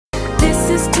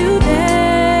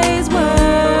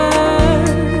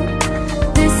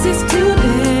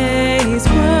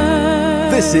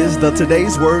This is the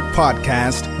Today's Word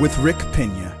podcast with Rick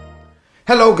Pena.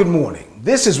 Hello, good morning.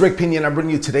 This is Rick Pena and I'm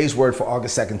bringing you today's word for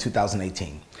August 2nd,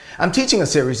 2018. I'm teaching a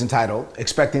series entitled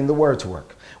Expecting the Word to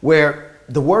Work, where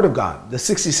the Word of God, the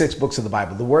 66 books of the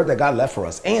Bible, the Word that God left for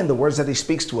us, and the words that He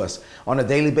speaks to us on a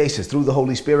daily basis through the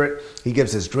Holy Spirit. He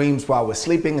gives us dreams while we're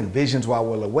sleeping and visions while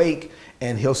we're awake,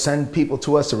 and He'll send people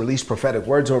to us to release prophetic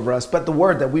words over us. But the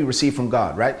word that we receive from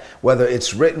God, right? Whether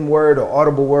it's written word or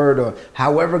audible word or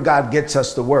however God gets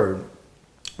us the word,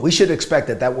 we should expect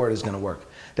that that word is going to work.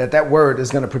 That word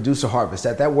is going to produce a harvest,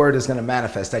 that word is going to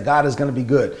manifest, that God is going to be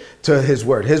good to His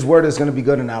word. His word is going to be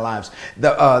good in our lives.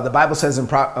 The Bible says in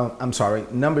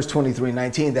Numbers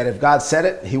 23:19 that if God said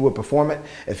it, He will perform it.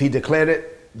 If He declared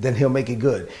it, then He'll make it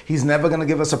good. He's never going to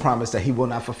give us a promise that He will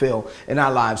not fulfill in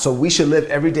our lives. So we should live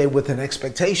every day with an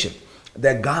expectation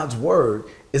that God's word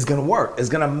is going to work, is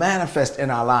going to manifest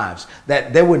in our lives,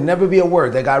 that there would never be a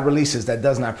word that God releases that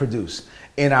does not produce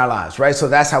in our lives, right? So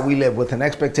that's how we live, with an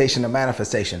expectation of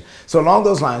manifestation. So along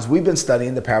those lines, we've been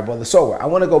studying the parable of the sower. I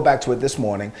want to go back to it this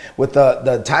morning with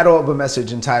the title of a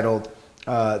message entitled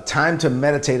Time to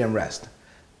Meditate and Rest.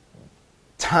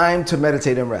 Time to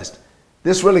meditate and rest.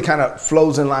 This really kind of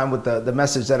flows in line with the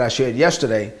message that I shared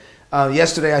yesterday.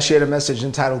 Yesterday, I shared a message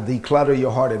entitled Declutter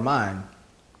Your Heart and Mind.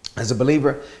 As a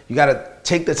believer, you got to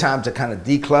take the time to kind of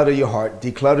declutter your heart,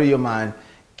 declutter your mind,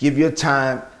 give your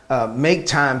time, make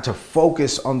time to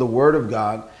focus on the Word of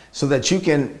God so that you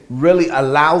can really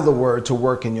allow the Word to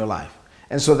work in your life.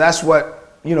 And so that's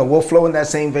what, we'll flow in that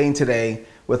same vein today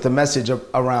with the message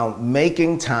around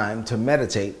making time to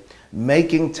meditate,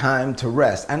 making time to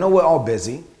rest. I know we're all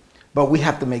busy, but we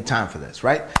have to make time for this,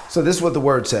 right? So this is what the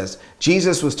Word says.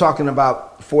 Jesus was talking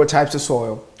about 4 types of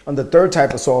soil. On the 3rd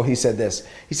type of soil, He said this.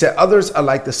 He said, others are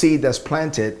like the seed that's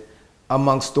planted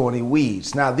amongst thorny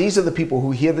weeds. Now, these are the people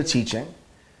who hear the teaching,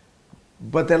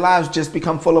 but their lives just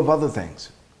become full of other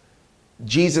things.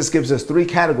 Jesus gives us 3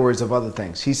 categories of other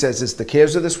things. He says it's the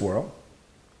cares of this world,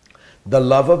 the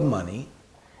love of money,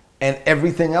 and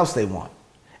everything else they want.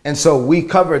 And so we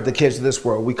covered the cares of this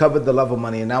world. We covered the love of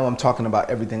money, and now I'm talking about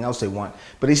everything else they want.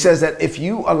 But He says that if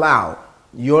you allow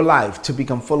your life to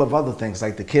become full of other things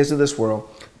like the cares of this world,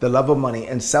 the love of money,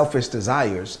 and selfish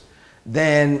desires,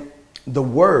 then the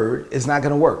word is not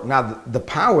going to work. Now, the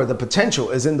power, the potential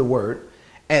is in the word,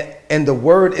 and the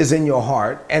word is in your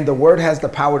heart, and the word has the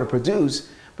power to produce.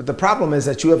 But the problem is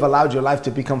that you have allowed your life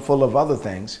to become full of other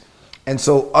things. And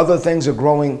so other things are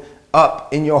growing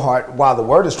up in your heart while the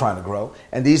word is trying to grow.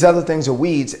 And these other things are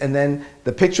weeds. And then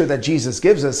the picture that Jesus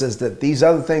gives us is that these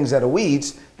other things that are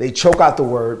weeds, they choke out the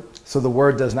word. So the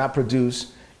word does not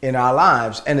produce in our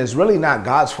lives. And it's really not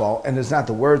God's fault, and it's not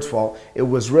the word's fault. It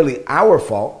was really our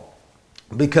fault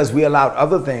because we allowed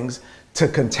other things to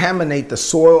contaminate the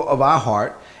soil of our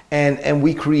heart. And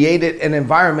we created an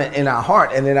environment in our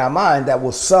heart and in our mind that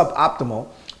was suboptimal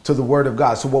to the Word of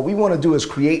God. So what we want to do is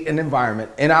create an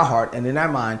environment in our heart and in our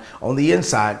mind on the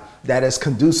inside that is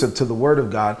conducive to the Word of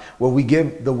God, where we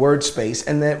give the Word space,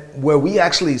 and then where we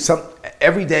actually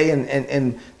every day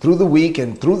and through the week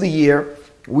and through the year,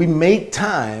 we make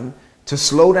time to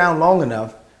slow down long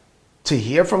enough to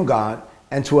hear from God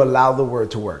and to allow the word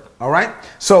to work. All right.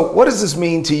 So what does this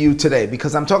mean to you today?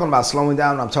 Because I'm talking about slowing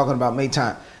down. I'm talking about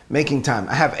making time.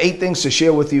 I have 8 things to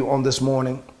share with you on this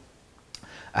morning.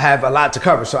 I have a lot to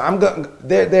cover. So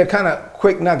they're kind of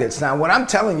quick nuggets. Now, what I'm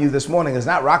telling you this morning is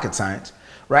not rocket science,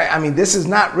 right? I mean, this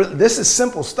is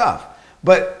simple stuff.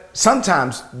 But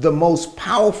sometimes the most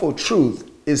powerful truth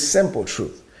is simple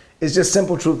truth. It's just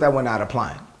simple truth that we're not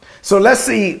applying. So let's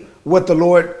see what the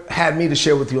Lord had me to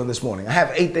share with you on this morning. I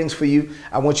have 8 things for you.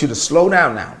 I want you to slow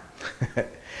down now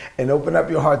and open up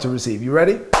your heart to receive. You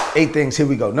ready? 8 things. Here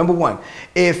we go. Number 1,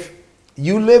 if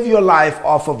you live your life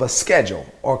off of a schedule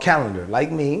or calendar,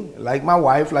 like me, like my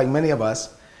wife, like many of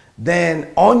us, then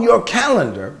on your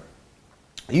calendar,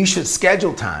 you should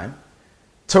schedule time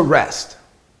to rest.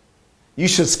 You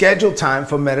should schedule time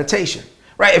for meditation,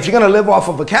 right? If you're going to live off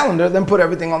of a calendar, then put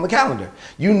everything on the calendar.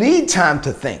 You need time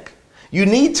to think. You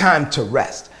need time to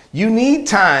rest. You need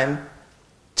time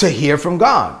to hear from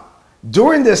God.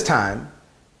 During this time,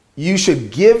 you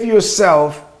should give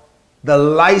yourself the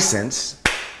license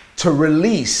to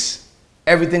release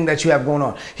everything that you have going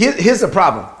on. Here's the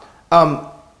problem.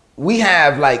 We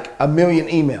have like 1 million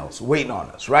emails waiting on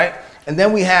us, right? And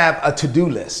then we have a to-do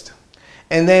list.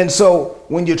 And then so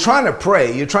when you're trying to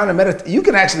pray, you're trying to meditate, you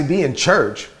can actually be in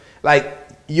church. Like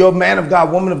your man of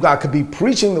God, woman of God could be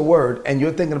preaching the word and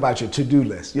you're thinking about your to-do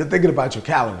list. You're thinking about your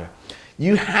calendar.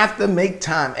 You have to make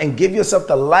time and give yourself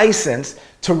the license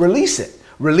to release it.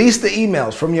 Release the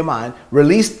emails from your mind.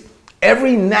 Release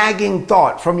every nagging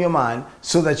thought from your mind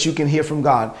so that you can hear from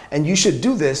God. And you should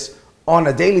do this on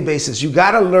a daily basis. You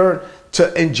got to learn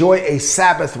to enjoy a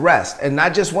Sabbath rest, and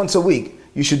not just once a week.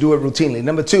 You should do it routinely.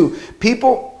 Number 2,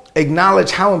 people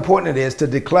acknowledge how important it is to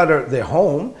declutter their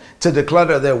home, to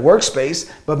declutter their workspace,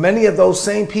 but many of those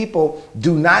same people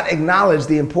do not acknowledge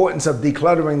the importance of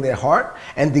decluttering their heart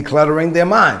and decluttering their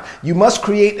mind. You must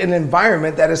create an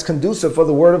environment that is conducive for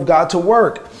the Word of God to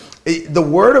work. The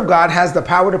Word of God has the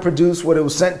power to produce what it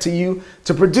was sent to you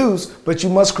to produce, but you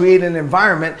must create an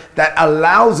environment that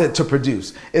allows it to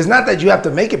produce. It's not that you have to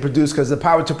make it produce because the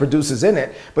power to produce is in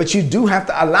it, but you do have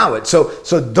to allow it.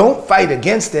 So don't fight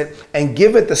against it, and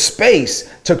give it the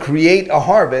space to create a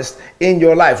harvest in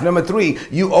your life. Number 3,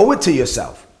 you owe it to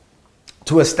yourself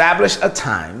to establish a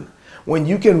time when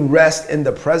you can rest in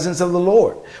the presence of the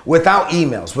Lord, without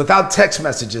emails, without text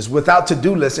messages, without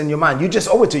to-do lists in your mind. You just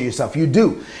owe it to yourself. You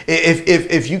do.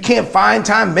 If you can't find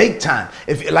time, make time.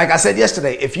 If, like I said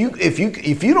yesterday, if you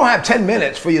don't have 10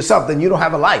 minutes for yourself, then you don't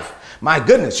have a life. My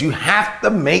goodness, you have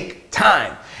to make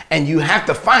time. And you have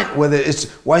to find, whether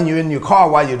it's when you're in your car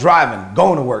while you're driving,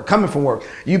 going to work, coming from work,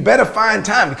 you better find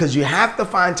time, because you have to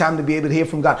find time to be able to hear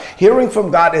from God. Hearing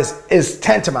from God is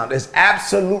tantamount, is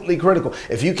absolutely critical.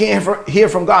 If you can't hear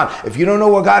from God, if you don't know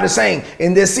what God is saying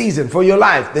in this season for your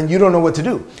life, then you don't know what to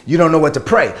do. You don't know what to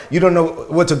pray. You don't know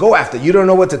what to go after. You don't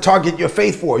know what to target your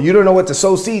faith for. You don't know what to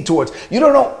sow seed towards. You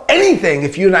don't know anything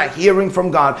if you're not hearing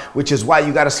from God, which is why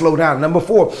you got to slow down. Number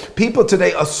 4, people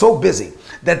today are so busy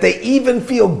that they even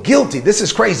feel guilty. This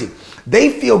is crazy. They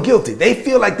feel guilty. They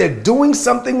feel like they're doing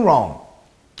something wrong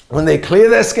when they clear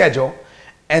their schedule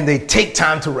and they take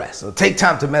time to rest or take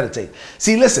time to meditate.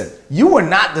 See, listen, you were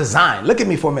not designed. Look at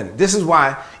me for a minute. This is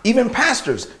why even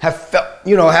pastors have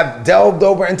have delved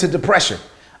over into depression.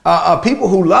 People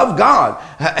who love God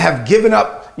have given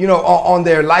up, on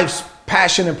their life's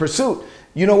passion and pursuit.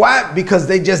 You know why? Because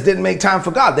they just didn't make time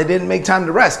for God. They didn't make time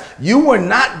to rest. You were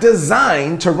not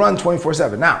designed to run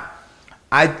 24/7. Now,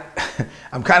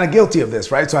 I'm kind of guilty of this,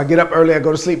 right? So I get up early, I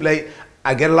go to sleep late,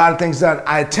 I get a lot of things done.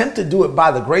 I attempt to do it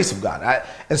by the grace of God.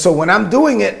 And so when I'm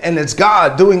doing it and it's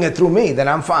God doing it through me, then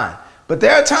I'm fine. But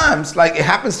there are times, like it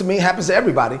happens to me, it happens to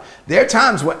everybody. There are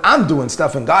times when I'm doing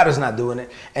stuff and God is not doing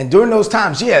it. And during those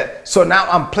times, so now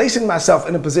I'm placing myself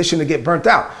in a position to get burnt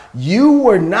out. You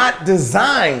were not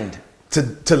designed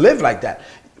to live like that.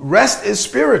 Rest is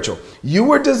spiritual. You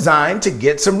were designed to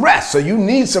get some rest. So you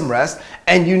need some rest,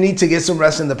 and you need to get some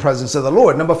rest in the presence of the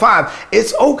Lord. Number 5,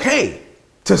 it's okay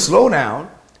to slow down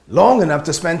long enough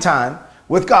to spend time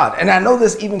with God. And I know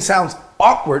this even sounds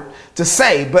awkward to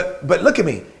say, but look at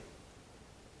me.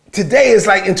 Today is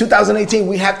like in 2018,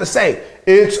 we have to say,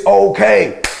 it's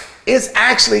okay. It's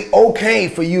actually okay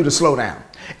for you to slow down.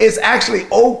 It's actually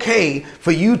okay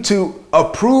for you to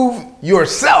approve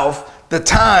yourself the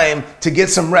time to get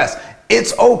some rest.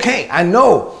 It's okay. I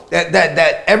know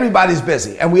that everybody's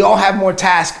busy and we all have more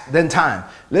tasks than time.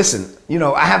 Listen,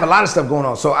 I have a lot of stuff going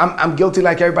on, so I'm guilty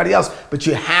like everybody else, but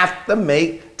you have to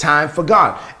make time for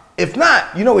God. If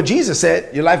not, you know what Jesus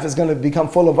said, your life is going to become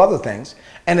full of other things.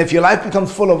 And if your life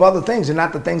becomes full of other things and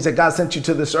not the things that God sent you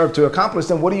to this earth to accomplish,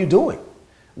 then what are you doing?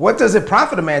 What does it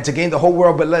profit a man to gain the whole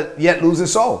world but yet lose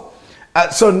his soul?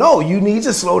 So no, you need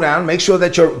to slow down, make sure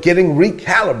that you're getting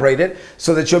recalibrated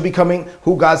so that you're becoming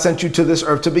who God sent you to this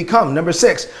earth to become. Number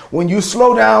 6, when you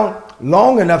slow down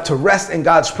long enough to rest in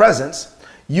God's presence,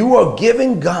 you are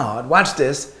giving God, watch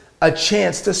this, a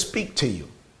chance to speak to you.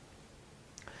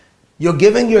 You're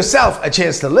giving yourself a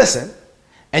chance to listen,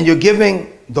 and you're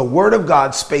giving the Word of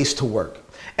God space to work.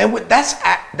 And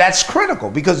that's critical,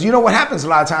 because you know what happens a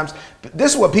lot of times?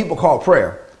 This is what people call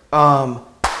prayer.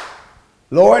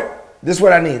 Lord, this is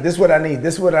what I need. This is what I need.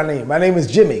 This is what I need. My name is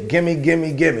Jimmy. Gimme,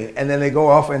 gimme, gimme. And then they go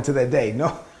off into their day.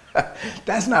 No,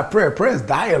 that's not prayer. Prayer is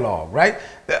dialogue, right?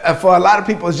 For a lot of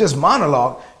people, it's just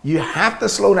monologue. You have to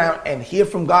slow down and hear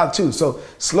from God too. So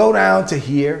slow down to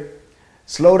hear.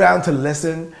 Slow down to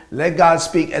listen, let God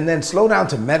speak, and then slow down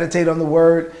to meditate on the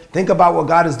Word. Think about what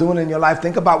God is doing in your life.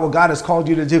 Think about what God has called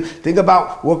you to do. Think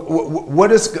about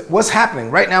what's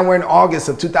happening. Right now we're in August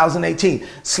of 2018.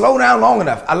 Slow down long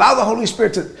enough. Allow the Holy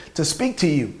Spirit to speak to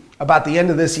you about the end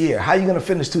of this year. How are you going to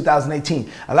finish 2018?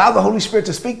 Allow the Holy Spirit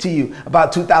to speak to you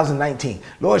about 2019.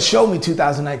 Lord, show me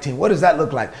 2019. What does that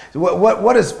look like?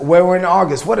 Where we're in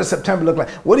August? What does September look like?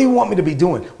 What do you want me to be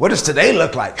doing? What does today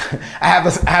look like? I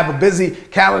have a busy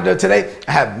calendar today.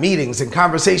 I have meetings and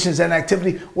conversations and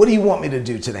activity. What do you want me to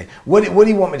do today? What do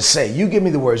you want me to say? You give me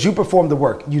the words. You perform the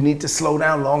work. You need to slow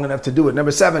down long enough to do it.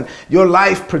 Number 7, your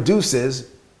life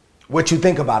produces what you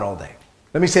think about all day.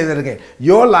 Let me say that again.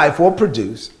 Your life will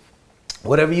produce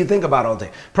Whatever you think about all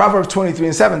day. Proverbs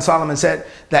 23:7, Solomon said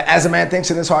that as a man thinks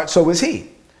in his heart, so is he.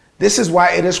 This is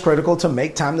why it is critical to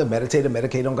make time to meditate and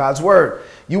medicate on God's word.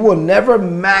 You will never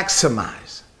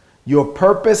maximize your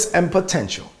purpose and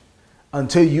potential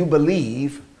until you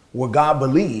believe what God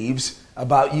believes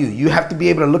about you. You have to be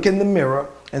able to look in the mirror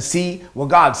and see what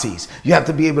God sees. You have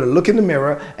to be able to look in the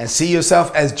mirror and see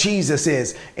yourself as Jesus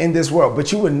is in this world.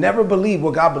 But you will never believe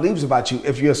what God believes about you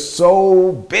if you're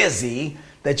so busy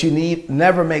that you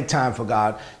never make time for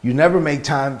God. You never make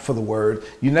time for the word.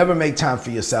 You never make time for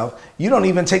yourself. You don't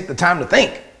even take the time to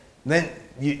think. Then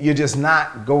you're just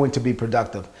not going to be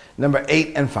productive. Number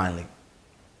 8, and finally,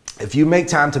 if you make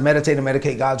time to meditate and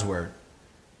medicate God's word,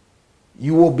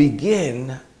 you will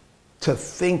begin to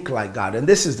think like God. And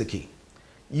this is the key.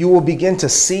 You will begin to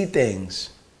see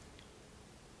things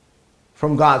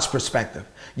from God's perspective.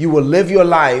 You will live your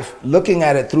life looking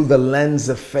at it through the lens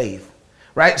of faith.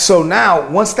 Right? So now,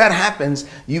 once that happens,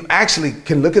 you actually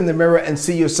can look in the mirror and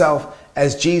see yourself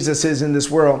as Jesus is in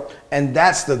this world. And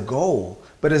that's the goal.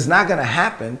 But it's not going to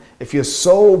happen if you're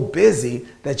so busy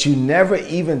that you never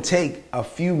even take a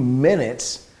few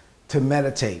minutes to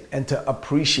meditate and to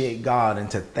appreciate God and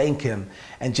to thank him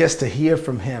and just to hear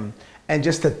from him and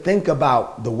just to think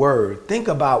about the word. Think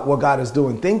about what God is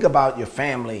doing. Think about your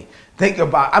family. Think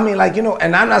about,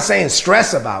 and I'm not saying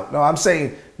stress about. No, I'm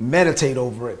saying meditate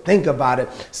over it. Think about it.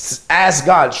 Ask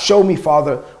God, show me,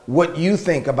 Father, what you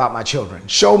think about my children.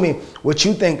 Show me what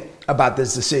you think about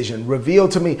this decision. Reveal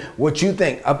to me what you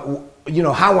think.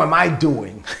 How am I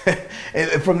doing?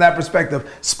 From that perspective,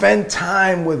 spend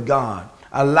time with God.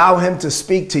 Allow him to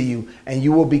speak to you, and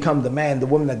you will become the man, the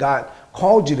woman that God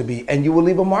called you to be, and you will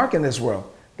leave a mark in this world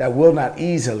that will not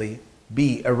easily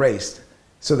be erased,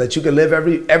 so that you can live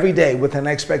every day with an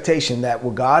expectation that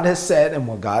what God has said and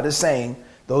what God is saying,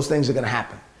 those things are going to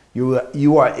happen.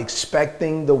 You are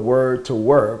expecting the word to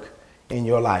work in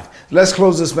your life. Let's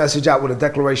close this message out with a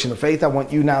declaration of faith. I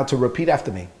want you now to repeat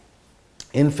after me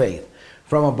in faith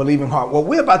from a believing heart. What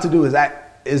we're about to do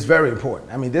is very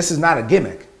important. This is not a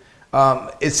gimmick.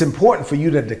 It's important for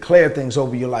you to declare things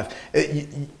over your life.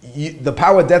 The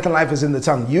power of death and life is in the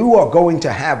tongue. You are going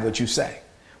to have what you say.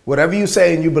 Whatever you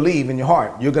say and you believe in your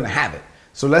heart, you're going to have it.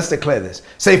 So let's declare this.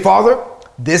 Say, Father,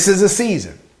 this is a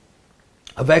season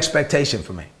of expectation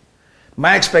for me.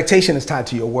 My expectation is tied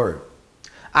to your word.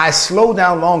 I slow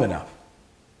down long enough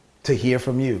to hear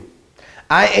from you.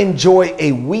 I enjoy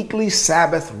a weekly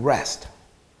Sabbath rest.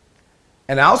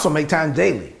 And I also make time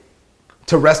daily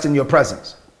to rest in your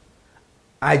presence.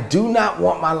 I do not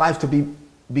want my life to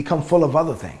become full of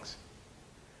other things.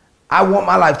 I want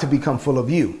my life to become full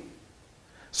of you.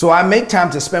 So I make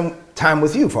time to spend time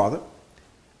with you, Father.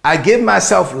 I give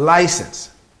myself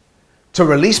license to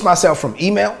release myself from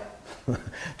email,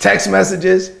 text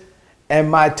messages, and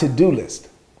my to-do list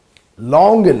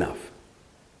long enough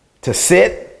to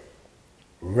sit,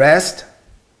 rest,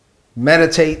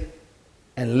 meditate,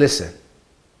 and listen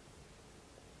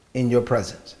in your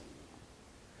presence.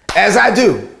 As I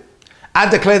do, I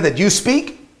declare that you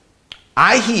speak,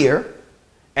 I hear,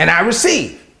 and I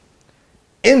receive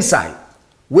insight,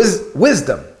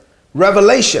 wisdom,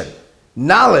 revelation,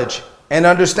 knowledge, and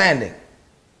understanding.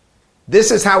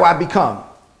 This is how I become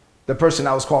the person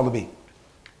I was called to be.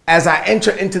 As I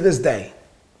enter into this day,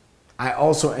 I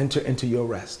also enter into your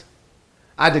rest.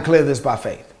 I declare this by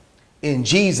faith. In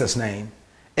Jesus' name,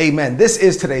 amen. This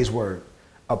is today's word.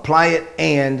 Apply it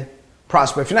and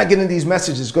prosper. If you're not getting these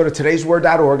messages, go to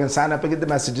todaysword.org and sign up and get the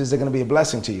messages. They're going to be a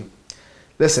blessing to you.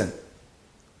 Listen,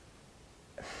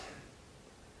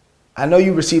 I know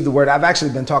you received the word. I've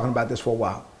actually been talking about this for a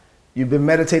while. You've been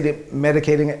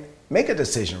medicating it. Make a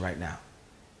decision right now.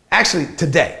 Actually,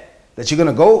 today, that you're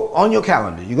going to go on your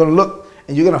calendar. You're going to look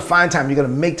and you're going to find time. You're going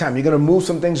to make time. You're going to move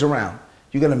some things around.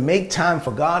 You're going to make time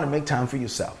for God and make time for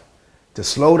yourself to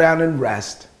slow down and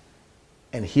rest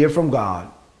and hear from God,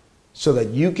 so that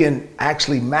you can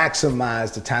actually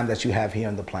maximize the time that you have here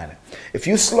on the planet. If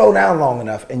you slow down long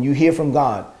enough and you hear from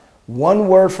God, one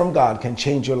word from God can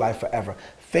change your life forever.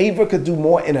 Favor could do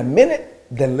more in a minute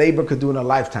than labor could do in a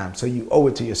lifetime. So you owe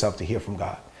it to yourself to hear from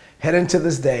God. Head into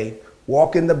this day,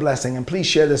 walk in the blessing, and please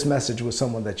share this message with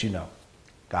someone that you know.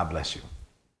 God bless you.